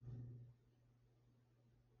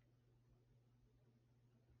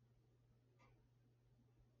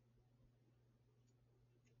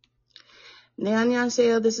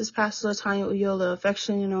Annyeonghaseyo, this is Pastor Latanya Uyola,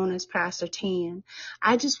 affectionately known as Pastor Tan.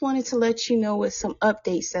 I just wanted to let you know with some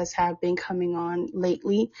updates that have been coming on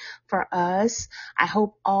lately for us. I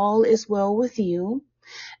hope all is well with you.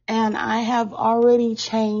 And I have already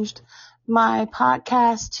changed my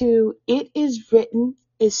podcast to It Is Written,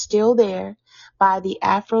 Is Still There by the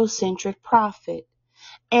Afrocentric Prophet.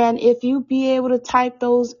 And if you be able to type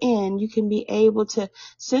those in, you can be able to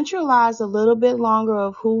centralize a little bit longer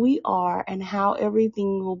of who we are and how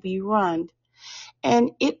everything will be run.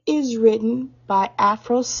 And it is written by the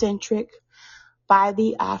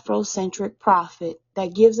Afrocentric Prophet.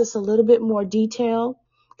 That gives us a little bit more detail,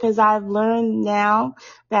 because I've learned now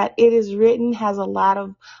that It Is Written has a lot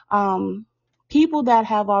of people that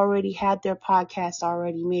have already had their podcast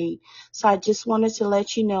already made. So I just wanted to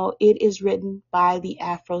let you know it is written by the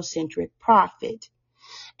Afrocentric Prophet.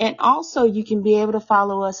 And also you can be able to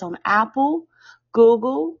follow us on Apple,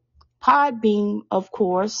 Google, Podbean, of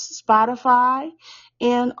course, Spotify,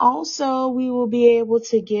 and also we will be able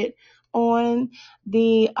to get on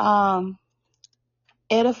the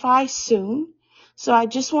Edify soon. So I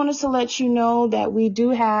just wanted to let you know that we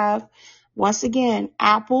do have, once again,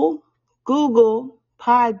 Apple, Google,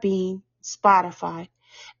 Podbean, Spotify.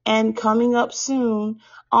 And coming up soon,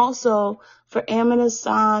 also for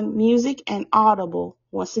Amazon Music and Audible.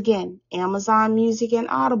 Once again, Amazon Music and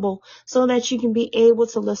Audible, so that you can be able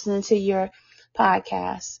to listen to your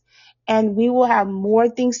podcast. And we will have more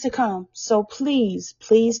things to come. So please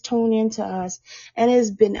tune in to us. And it has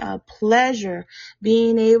been a pleasure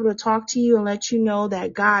being able to talk to you and let you know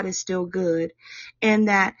that God is still good. And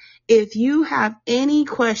that if you have any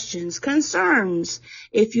questions, concerns,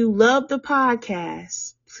 if you love the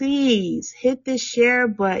podcast, please hit the share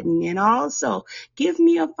button and also give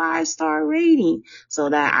me a 5-star rating so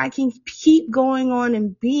that I can keep going on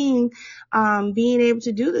and being able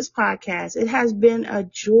to do this podcast. It has been a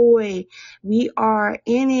joy. We are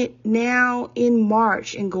in it now in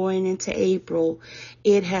March and going into April.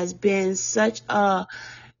 It has been such a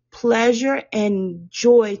pleasure and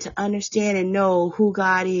joy to understand and know who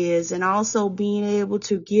God is, and also being able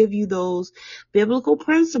to give you those biblical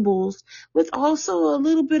principles with also a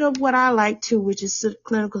little bit of what I like to, which is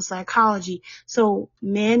clinical psychology. So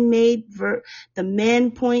the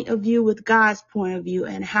man point of view with God's point of view,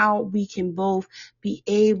 and how we can both be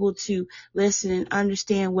able to listen and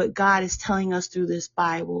understand what God is telling us through this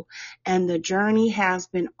Bible. And the journey has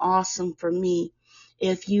been awesome for me.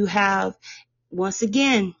 If you have, once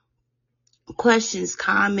again, questions,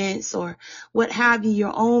 comments, or what have you,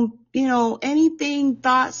 your own, anything,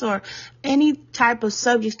 thoughts, or any type of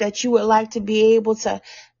subjects that you would like to be able to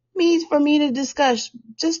for me to discuss,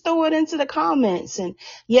 just throw it into the comments. And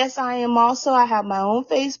yes, I have my own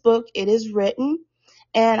Facebook, It Is Written.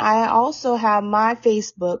 And I also have my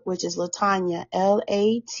Facebook, which is Latanya,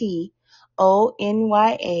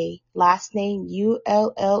 Latonya, last name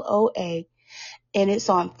Ulloa. And it's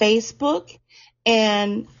on Facebook.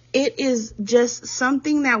 And it is just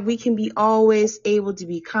something that we can be always able to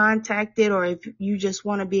be contacted, or if you just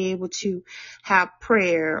want to be able to have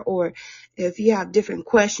prayer, or if you have different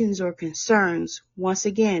questions or concerns, once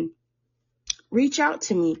again, reach out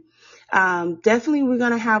to me. Definitely we're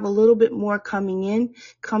going to have a little bit more coming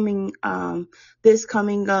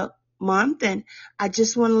up month. And I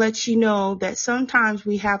just want to let you know that sometimes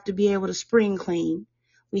we have to be able to spring clean.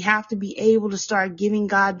 We have to be able to start giving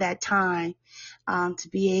God that time to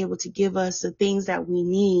be able to give us the things that we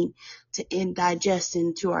need to digest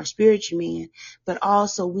into our spiritual man. But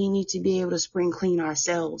also we need to be able to spring clean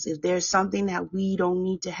ourselves. If there's something that we don't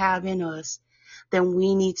need to have in us, then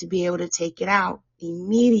we need to be able to take it out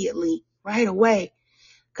immediately, right away,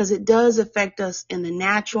 because it does affect us in the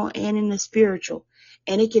natural and in the spiritual,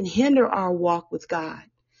 and it can hinder our walk with God.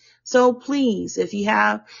 So please, if you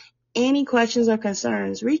have any questions or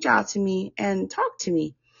concerns, reach out to me and talk to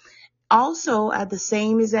me. Also, at the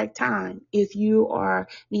same exact time, if you are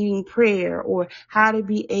needing prayer or how to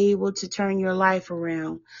be able to turn your life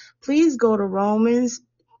around, please go to Romans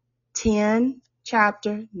 10,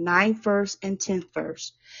 chapter 9th verse and 10th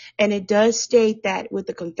verse. And it does state that with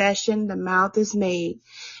the confession, the mouth is made.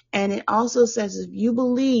 And it also says, if you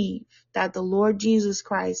believe that the Lord Jesus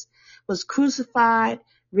Christ was crucified,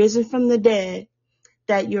 risen from the dead,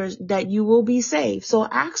 that you will be saved. So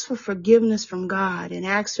ask for forgiveness from God, and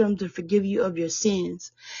ask for him to forgive you of your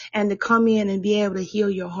sins, and to come in and be able to heal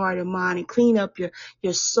your heart and mind and clean up your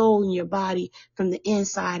soul and your body from the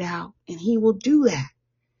inside out. And he will do that.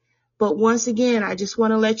 But once again, I just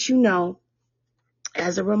want to let you know,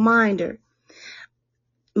 as a reminder,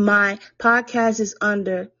 my podcast is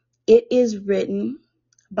under It Is Written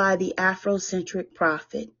by the Afrocentric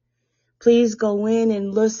Prophet. please go in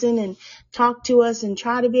and listen and talk to us and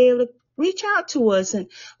try to be able to reach out to us and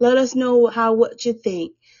let us know what you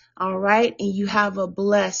think. All right. And you have a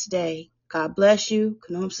blessed day. God bless you.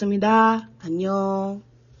 Kamsahamnida. Annyeong.